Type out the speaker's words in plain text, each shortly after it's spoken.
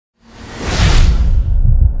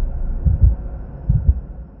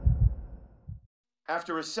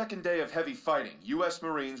After a second day of heavy fighting, U.S.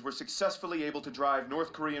 Marines were successfully able to drive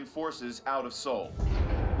North Korean forces out of Seoul.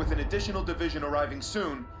 With an additional division arriving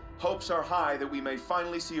soon, hopes are high that we may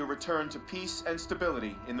finally see a return to peace and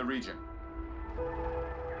stability in the region.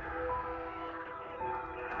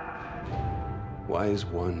 Why is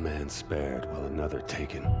one man spared while another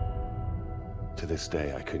taken? To this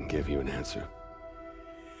day, I couldn't give you an answer.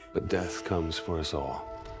 But death comes for us all.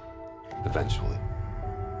 Eventually.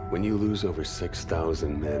 When you lose over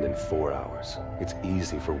 6,000 men in 4 hours, it's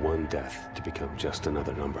easy for one death to become just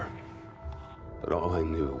another number. But all I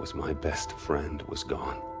knew was my best friend was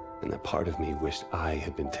gone, and that part of me wished I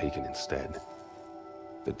had been taken instead.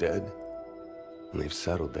 The dead, they've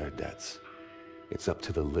settled their debts. It's up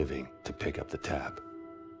to the living to pick up the tab.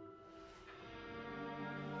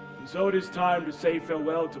 And so it is time to say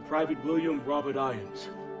farewell to Private William Robert Irons,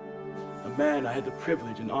 a man I had the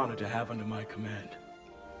privilege and honor to have under my command.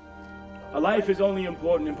 A life is only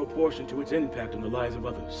important in proportion to its impact on the lives of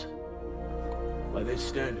others. By this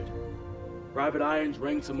standard, Private Irons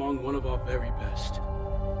ranks among one of our very best.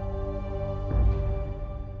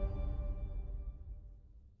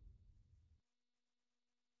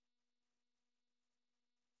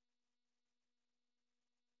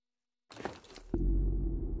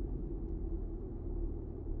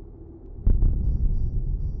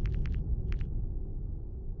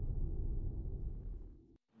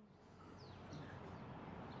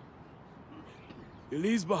 He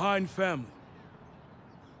leaves behind family,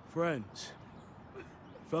 friends,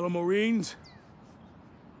 fellow Marines,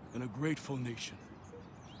 and a grateful nation.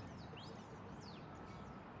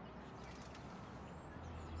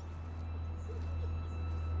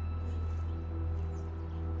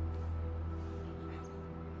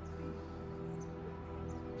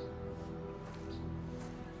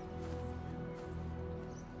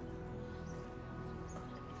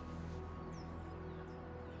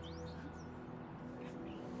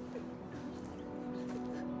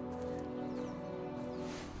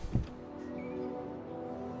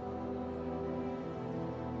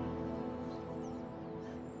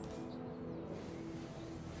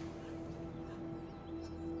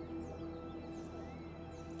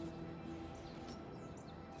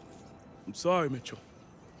 I'm sorry, Mitchell.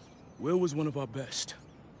 Will was one of our best.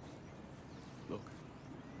 Look,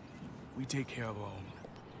 we take care of our own.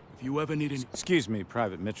 If you ever need any— Excuse me,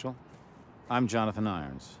 Private Mitchell. I'm Jonathan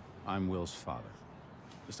Irons. I'm Will's father.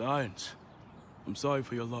 Mr. Irons, I'm sorry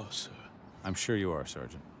for your loss, sir. I'm sure you are,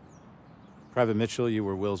 Sergeant. Private Mitchell, you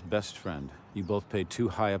were Will's best friend. You both paid too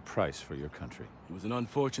high a price for your country. It was an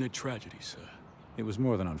unfortunate tragedy, sir. It was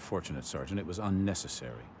more than unfortunate, Sergeant. It was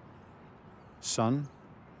unnecessary. Son,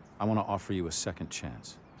 I want to offer you a second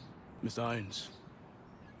chance. Mr. Irons,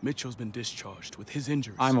 Mitchell's been discharged with his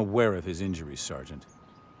injuries. I'm aware of his injuries, Sergeant.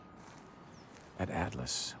 At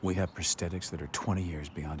Atlas, we have prosthetics that are 20 years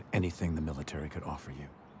beyond anything the military could offer you.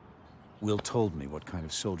 Will told me what kind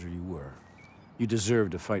of soldier you were. You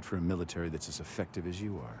deserve to fight for a military that's as effective as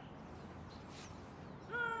you are.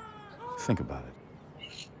 Think about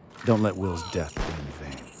it. Don't let Will's death be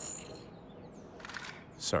in vain.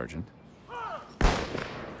 Sergeant.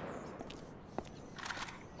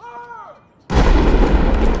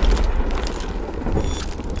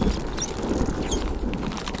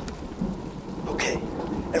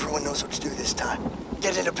 Everyone knows what to do this time.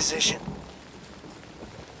 Get into position.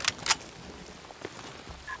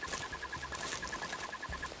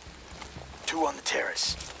 Two on the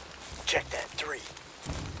terrace. Check that. 3.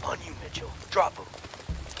 On you, Mitchell. Drop him.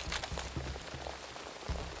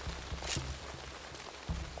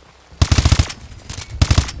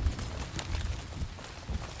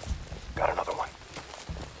 Got another one.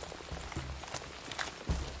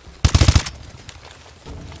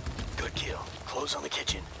 Good kill. Close on the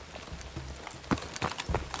kitchen.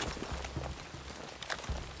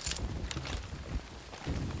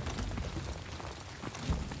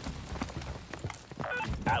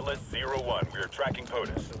 Atlas 01, we are tracking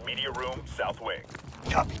POTUS. Media room, south wing.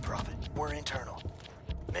 Copy, Prophet. We're internal.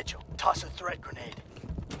 Mitchell, toss a threat grenade.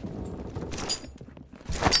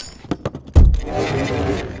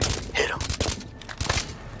 Hit him.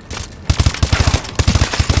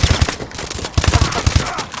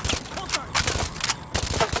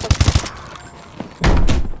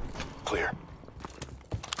 Clear.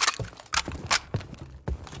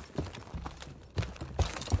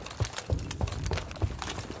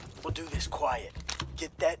 We'll do this quiet.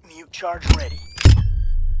 Get that mute charge ready.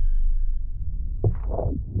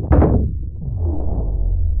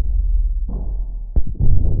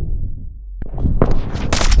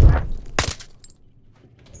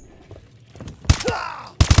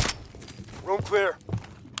 Room clear.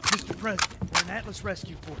 Mr. President, we're in Atlas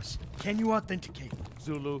Rescue Force. Can you authenticate?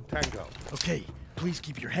 Zulu Tango. Okay, please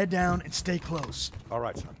keep your head down and stay close. All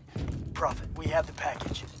right, son. Prophet, we have the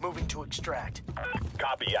package. Moving to extract.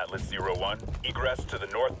 Copy, Atlas 01. Egress to the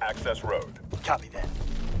North Access Road. Copy that.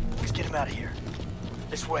 Let's get him out of here.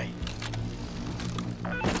 This way.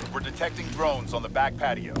 We're detecting drones on the back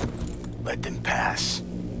patio. Let them pass.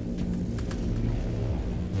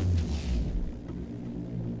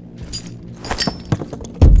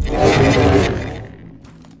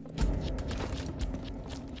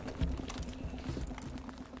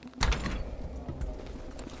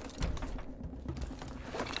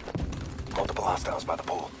 Multiple hostiles by the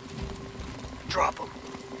pool. Drop them.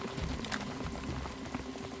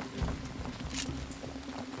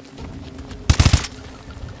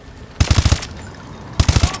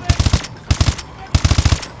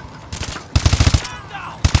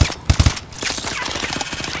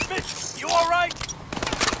 Mitch, you all right?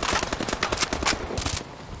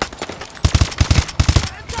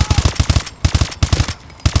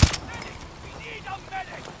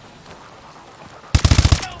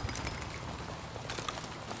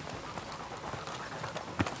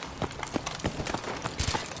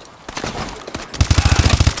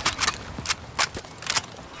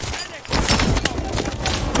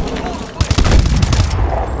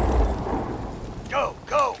 Go,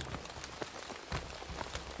 go!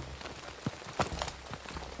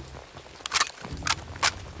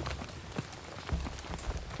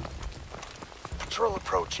 Patrol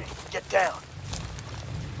approaching. Get down.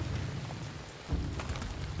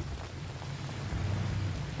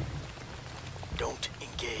 Don't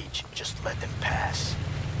engage. Just let them pass.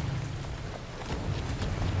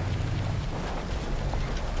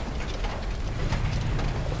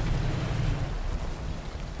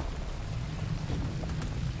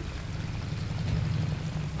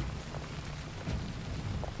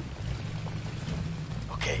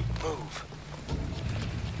 Okay, move.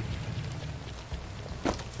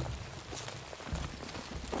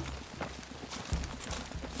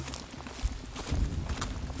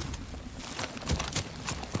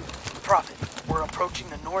 Prophet, we're approaching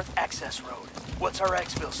the North Access Road. What's our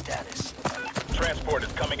exfil status? Transport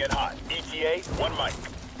is coming in hot. ETA, 1 mic.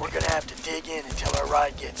 We're gonna have to dig in until our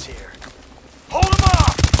ride gets here. Hold them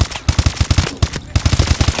off!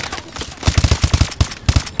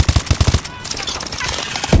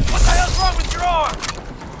 What the hell's wrong with your arm?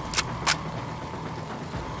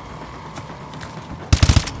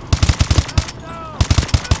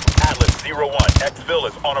 Atlas 01. Exfil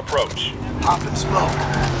is on approach. Hop and smoke.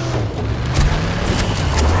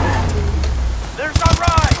 There's our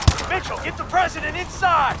ride! Mitchell, get the president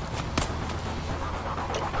inside!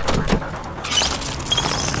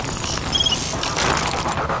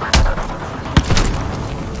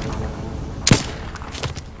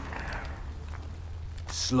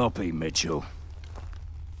 Sloppy, Mitchell.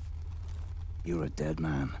 You're a dead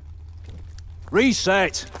man.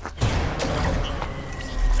 Reset!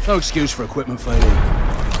 No excuse for equipment failure.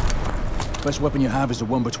 Best weapon you have is the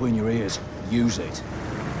one between your ears. Use it.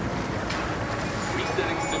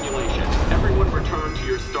 Resetting simulation. Everyone return to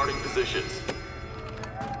your starting positions.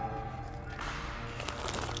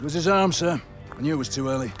 It was his arm, sir. I knew it was too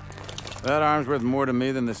early. That arm's worth more to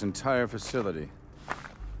me than this entire facility.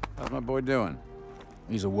 How's my boy doing?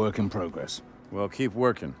 He's a work in progress. Well, keep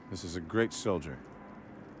working. This is a great soldier.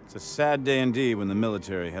 It's a sad day indeed when the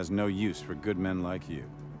military has no use for good men like you.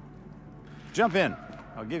 Jump in.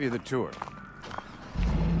 I'll give you the tour.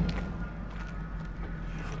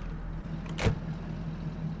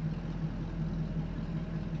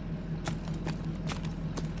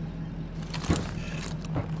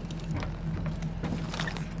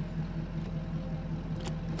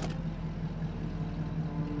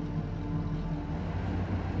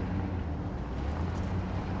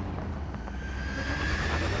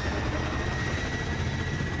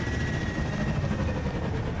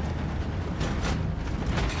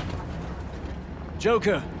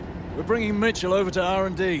 Joker, we're bringing Mitchell over to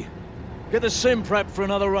R&D. Get the sim prepped for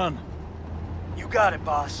another run. You got it,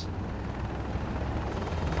 boss.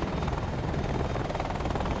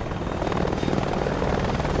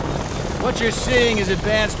 What you're seeing is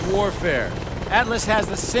advanced warfare. Atlas has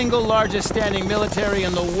the single largest standing military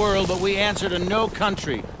in the world, but we answer to no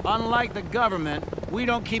country. Unlike the government, we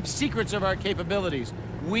don't keep secrets of our capabilities.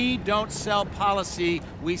 We don't sell policy,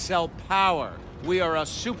 we sell power. We are a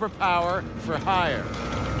superpower for hire.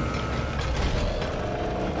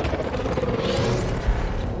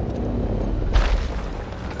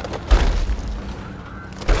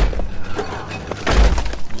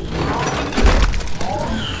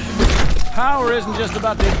 Power isn't just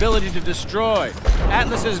about the ability to destroy.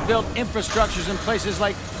 Atlas has built infrastructures in places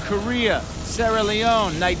like Korea, Sierra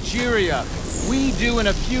Leone, Nigeria. We do in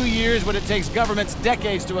a few years what it takes governments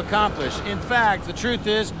decades to accomplish. In fact, the truth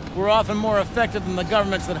is, we're often more effective than the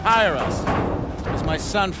governments that hire us. As my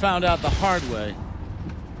son found out the hard way.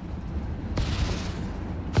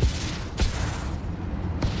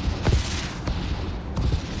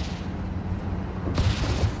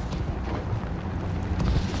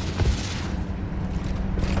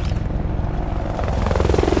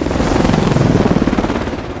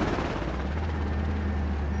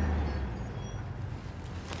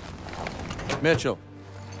 Mitchell,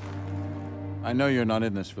 I know you're not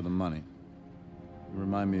in this for the money. You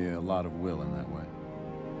remind me a lot of Will in that way.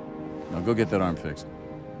 Now go get that arm fixed.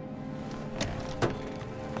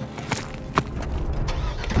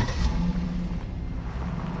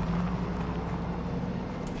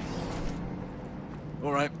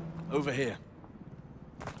 All right, over here.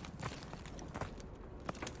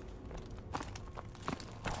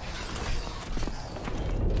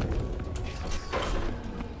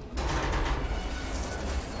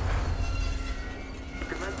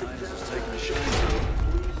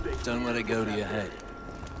 Don't let it go to your head.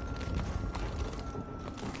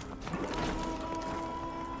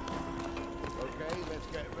 Okay, let's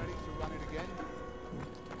get ready to run it again.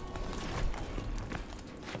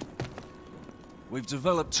 We've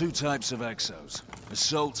developed two types of exos,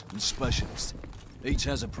 Assault and Specialist. Each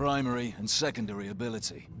has a primary and secondary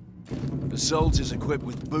ability. Assault is equipped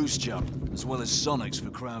with boost jump, as well as sonics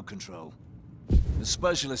for crowd control. The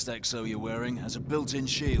Specialist exo you're wearing has a built-in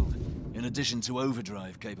shield, in addition to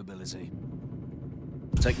overdrive capability.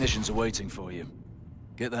 Technicians are waiting for you.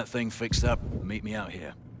 Get that thing fixed up and meet me out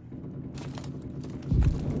here.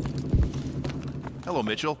 Hello,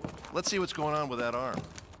 Mitchell. Let's see what's going on with that arm.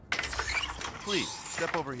 Please,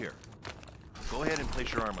 step over here. Go ahead and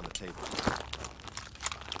place your arm on the table.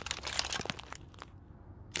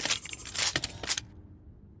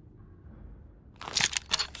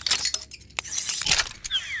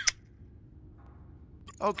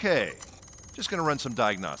 Okay, just gonna run some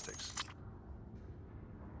diagnostics.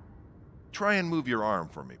 Try and move your arm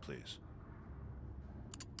for me, please.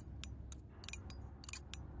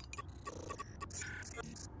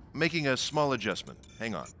 Making a small adjustment.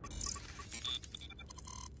 Hang on.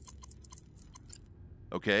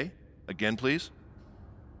 Okay, again, please.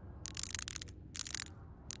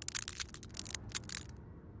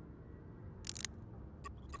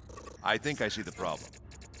 I think I see the problem.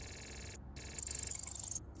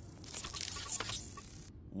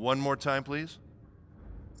 One more time, please.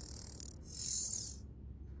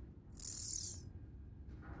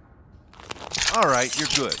 All right, you're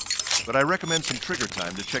good. But I recommend some trigger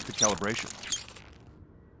time to check the calibration.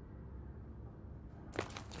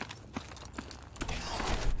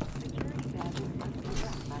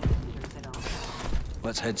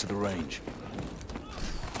 Let's head to the range.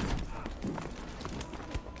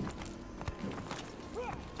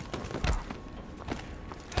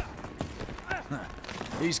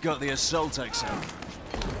 He's got the Assault exo.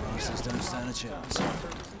 Monsters don't stand a chance.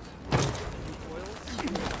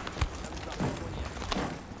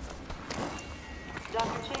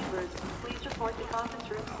 Dr. Chambers, please report to conference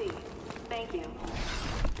room C. Thank you.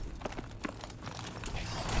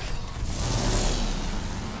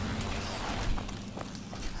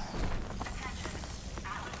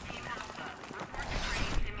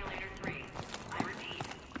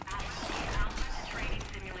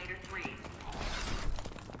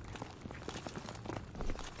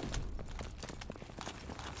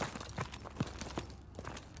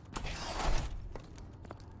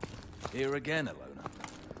 Here again, Ilona.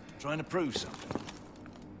 Trying to prove something.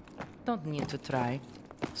 Don't need to try.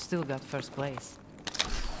 Still got first place.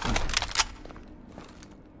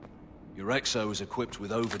 Your exo is equipped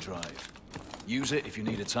with overdrive. Use it if you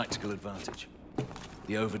need a tactical advantage.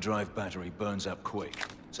 The overdrive battery burns up quick,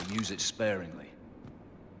 so use it sparingly.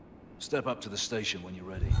 Step up to the station when you're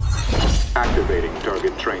ready. Activating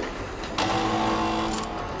target training.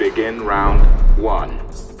 Begin round 1.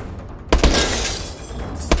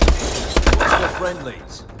 Watch the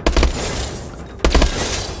friendlies.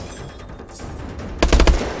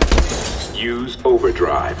 Use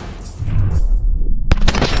overdrive.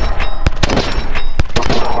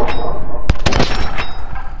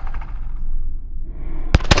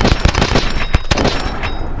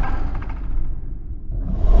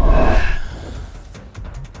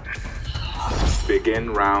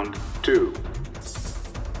 Begin round 2.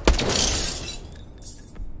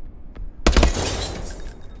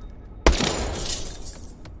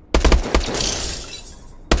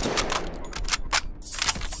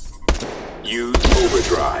 Use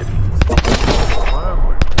overdrive.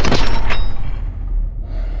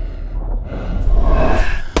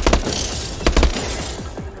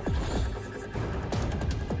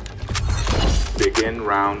 Begin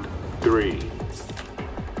round 3.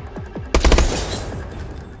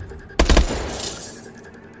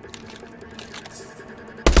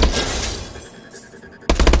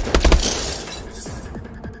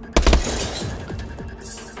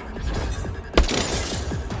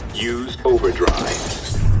 Use overdrive.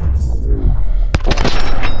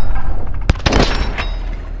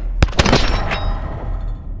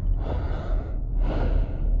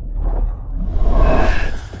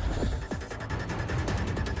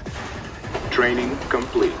 Training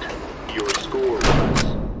complete. Your score was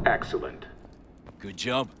excellent. Good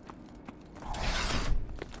job.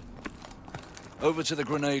 Over to the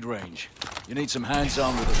grenade range. You need some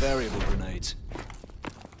hands-on with the variable grenades.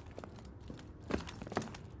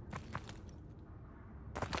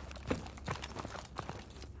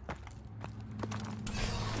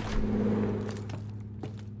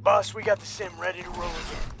 Boss, we got the sim ready to roll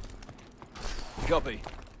again. Copy.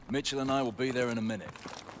 Mitchell and I will be there in a minute.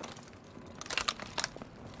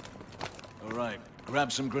 All right,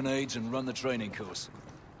 grab some grenades and run the training course.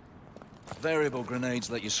 Variable grenades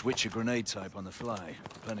let you switch your grenade type on the fly,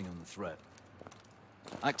 depending on the threat.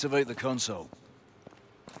 Activate the console.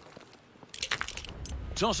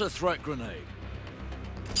 Toss a threat grenade.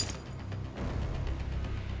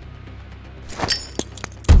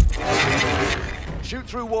 Shoot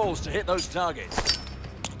through walls to hit those targets.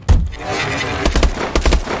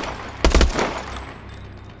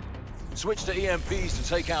 Switch to EMPs to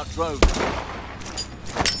take out drones.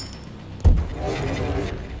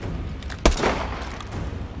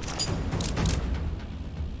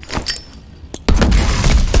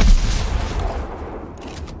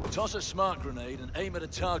 Toss a smart grenade and aim at a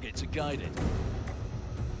target to guide it.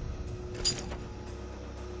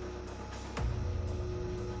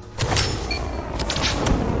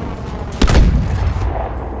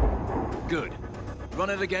 Good. Run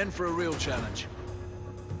it again for a real challenge.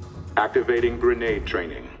 Activating grenade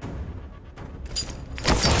training.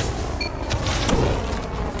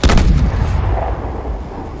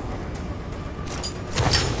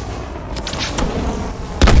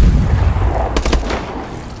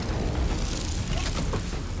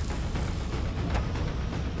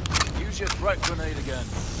 Use your threat grenade again.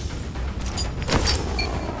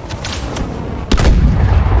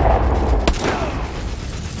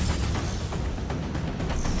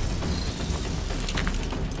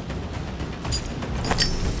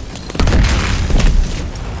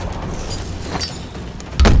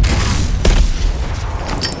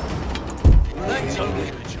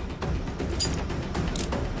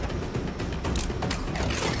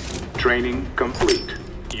 Training complete.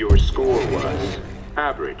 Your score was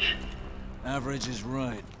average. Average is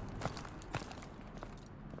right.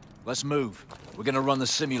 Let's move. We're gonna run the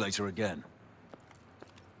simulator again.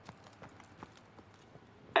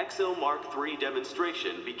 XL Mark III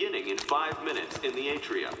demonstration beginning in 5 minutes in the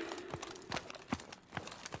atrium.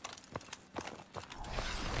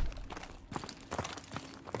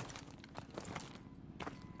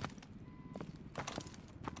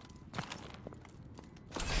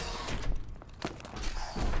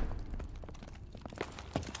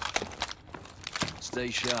 Stay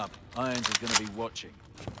sharp. Irons is gonna be watching.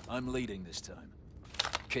 I'm leading this time.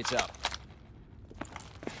 Kit up.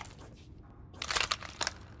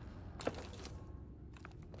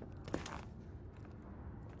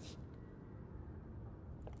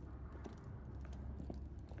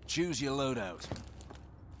 Choose your loadout.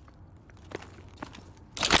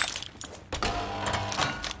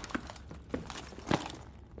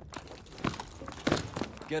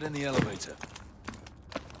 Get in the elevator.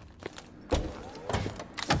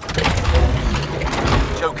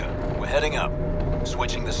 Joker, we're heading up.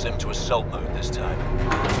 Switching the sim to assault mode this time.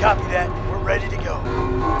 Copy that. We're ready to go.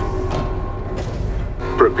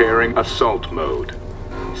 Preparing assault mode.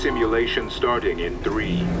 Simulation starting in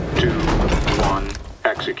 3, 2, 1,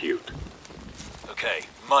 execute. Okay,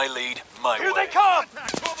 my lead, my way. Here they come!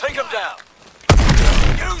 Take them down!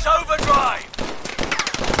 Use overdrive!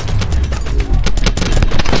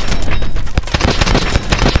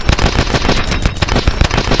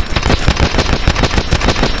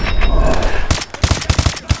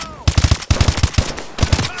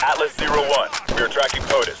 Atlas 01, we are tracking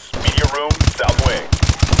POTUS. Media room, south wing.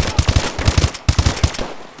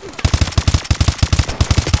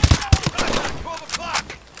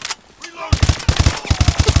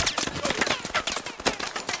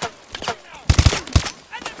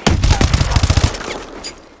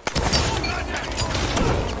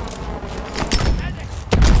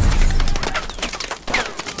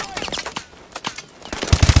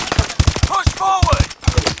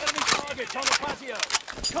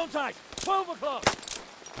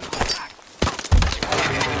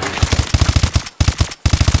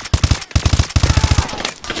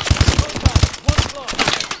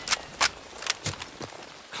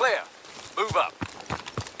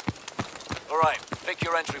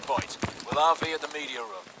 RV at the media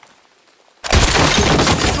room.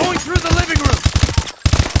 Going through the living room!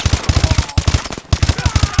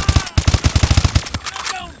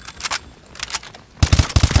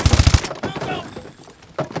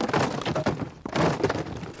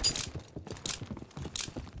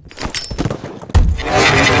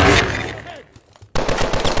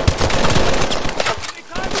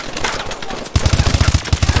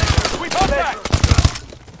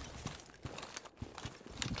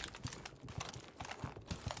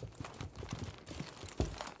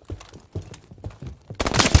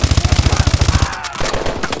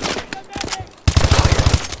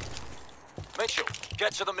 Mitchell,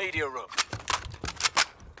 get to the media room.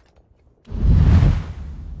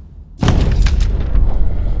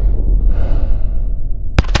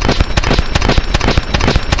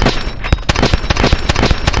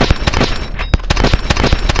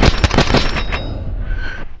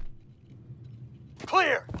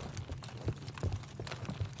 Clear!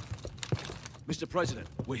 Mr. President,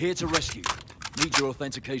 we're here to rescue you. Need your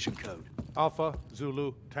authentication code. Alpha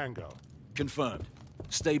Zulu Tango. Confirmed.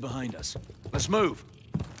 Stay behind us. Let's move.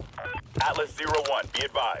 Atlas 01, be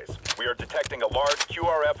advised. We are detecting a large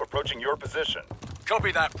QRF approaching your position.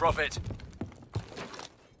 Copy that, Prophet.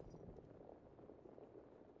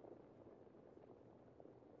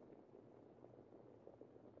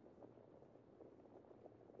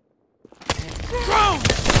 Drone!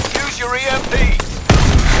 Use your EMP!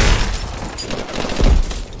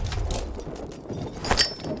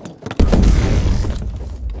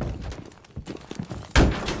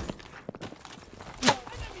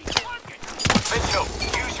 Mitchell,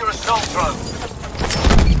 use your assault drone.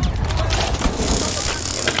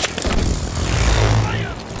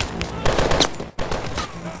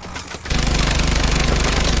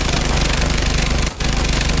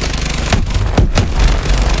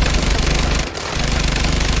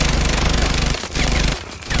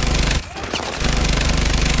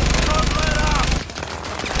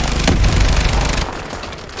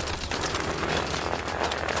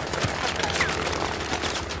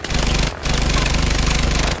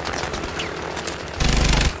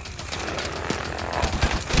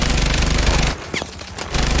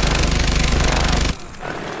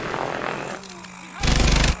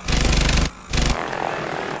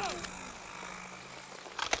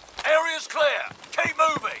 Area's clear. Keep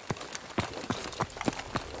moving.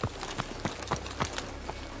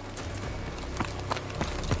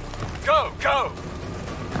 Go, go.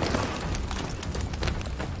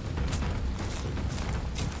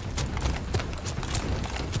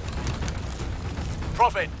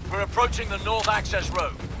 Prophet, we're approaching the north access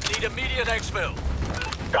road. Need immediate exfil.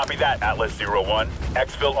 Copy that, Atlas 01.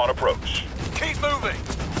 Exfil on approach. Keep moving.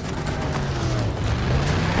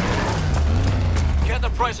 Get the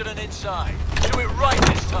president inside. Do it right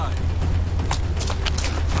this time.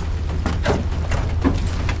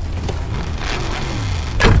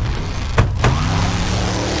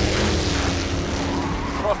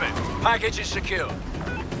 Prophet, package is secure.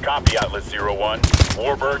 Copy, Atlas 01.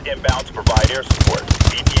 Warbird inbound to provide air support.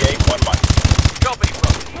 ETA 1 month. Copy,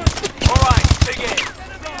 Prophet. All right, dig in.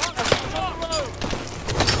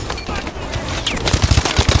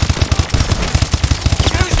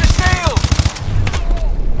 Use the shield!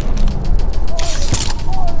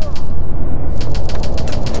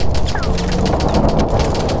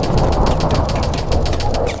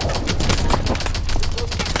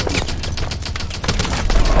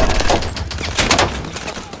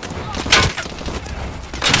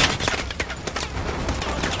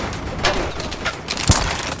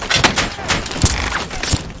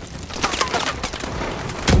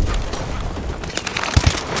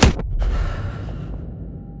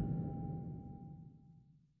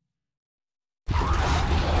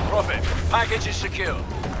 Package is secure.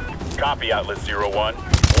 Copy, Atlas 01.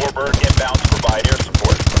 Warbird inbound to provide air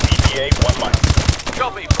support. ETA 1 month.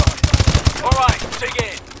 Copy, Prophet. All right, dig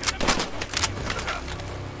in.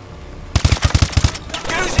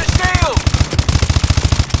 Use your shield!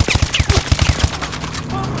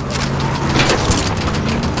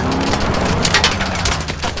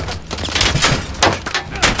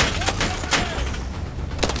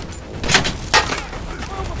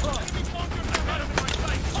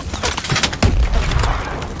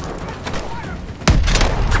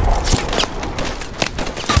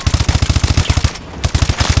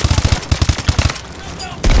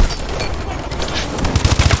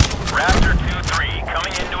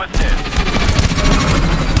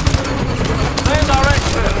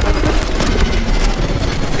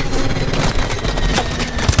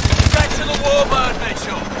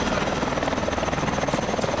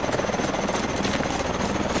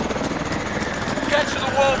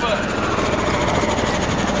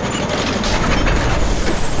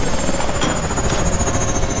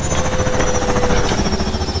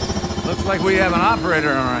 like we have an operator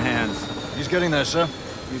on our hands. He's getting there, sir.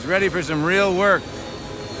 He's ready for some real work.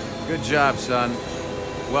 Good job, son.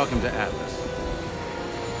 Welcome to Atlas.